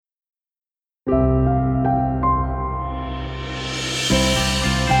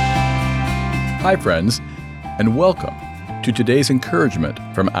Hi, friends, and welcome to today's encouragement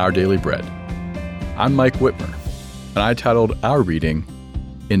from Our Daily Bread. I'm Mike Whitmer, and I titled our reading,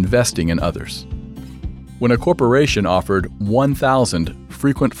 Investing in Others. When a corporation offered 1,000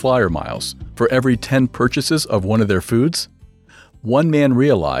 frequent flyer miles for every 10 purchases of one of their foods, one man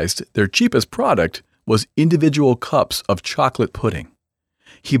realized their cheapest product was individual cups of chocolate pudding.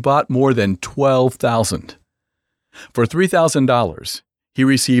 He bought more than 12,000. For $3,000, he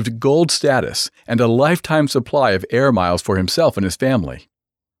received gold status and a lifetime supply of air miles for himself and his family.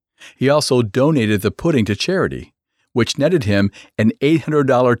 He also donated the pudding to charity, which netted him an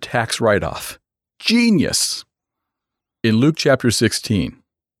 $800 tax write-off. Genius! In Luke chapter 16,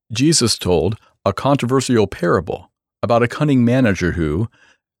 Jesus told a controversial parable about a cunning manager who,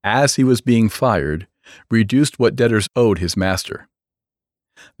 as he was being fired, reduced what debtors owed his master.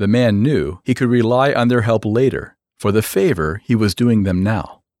 The man knew he could rely on their help later for the favor he was doing them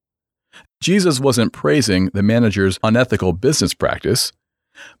now. Jesus wasn't praising the manager's unethical business practice,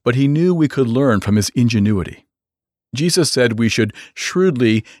 but he knew we could learn from his ingenuity. Jesus said we should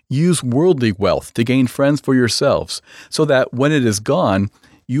shrewdly use worldly wealth to gain friends for yourselves, so that when it is gone,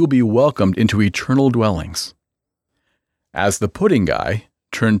 you will be welcomed into eternal dwellings. As the pudding guy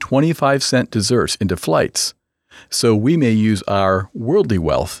turned 25-cent desserts into flights, so we may use our worldly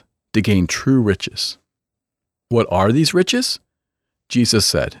wealth to gain true riches. What are these riches? Jesus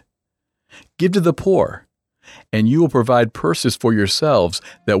said, "Give to the poor, and you will provide purses for yourselves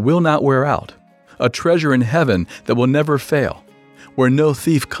that will not wear out, a treasure in heaven that will never fail, where no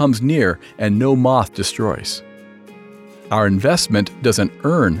thief comes near and no moth destroys." Our investment doesn't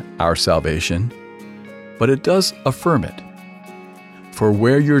earn our salvation, but it does affirm it. For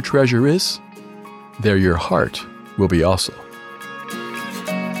where your treasure is, there your heart will be also.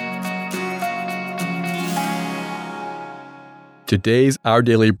 Today's Our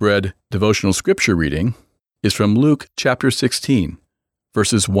Daily Bread devotional scripture reading is from Luke chapter 16,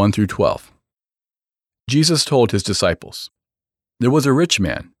 verses 1 through 12. Jesus told his disciples, "There was a rich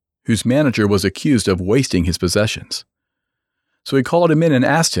man whose manager was accused of wasting his possessions. So he called him in and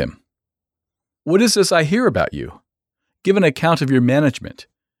asked him, 'What is this I hear about you? Give an account of your management,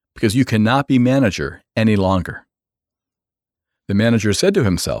 because you cannot be manager any longer.' The manager said to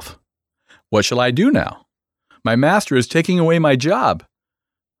himself, 'What shall I do now? My master is taking away my job.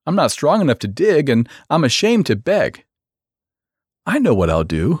 I'm not strong enough to dig, and I'm ashamed to beg. I know what I'll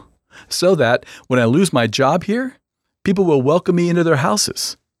do, so that when I lose my job here, people will welcome me into their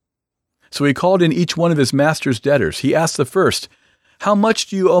houses.' So he called in each one of his master's debtors. He asked the first, 'How much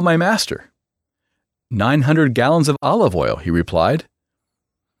do you owe my master?' 900 gallons of olive oil,' he replied.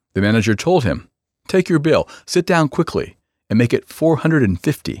 The manager told him, 'Take your bill, sit down quickly, and make it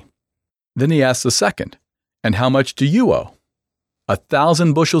 450. Then he asked the second, 'And how much do you owe?'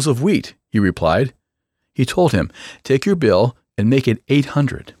 1,000 bushels of wheat,' he replied. He told him, 'Take your bill and make it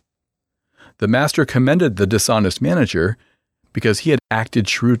 800. The master commended the dishonest manager because he had acted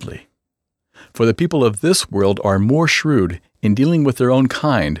shrewdly. For the people of this world are more shrewd in dealing with their own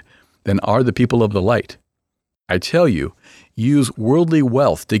kind than are the people of the light. I tell you, use worldly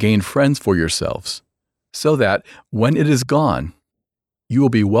wealth to gain friends for yourselves, so that when it is gone, you will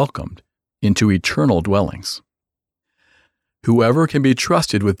be welcomed into eternal dwellings. Whoever can be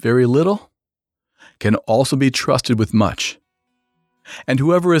trusted with very little can also be trusted with much. And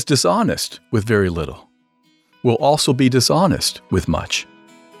whoever is dishonest with very little will also be dishonest with much.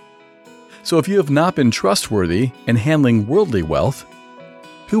 So if you have not been trustworthy in handling worldly wealth,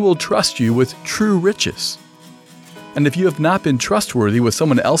 who will trust you with true riches? And if you have not been trustworthy with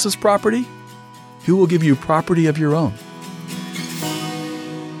someone else's property, who will give you property of your own?"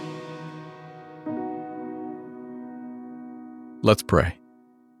 Let's pray.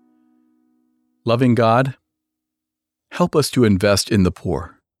 Loving God, help us to invest in the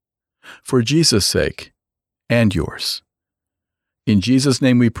poor, for Jesus' sake and yours. In Jesus'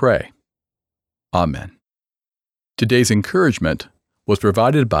 name we pray. Amen. Today's encouragement was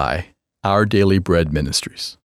provided by Our Daily Bread Ministries.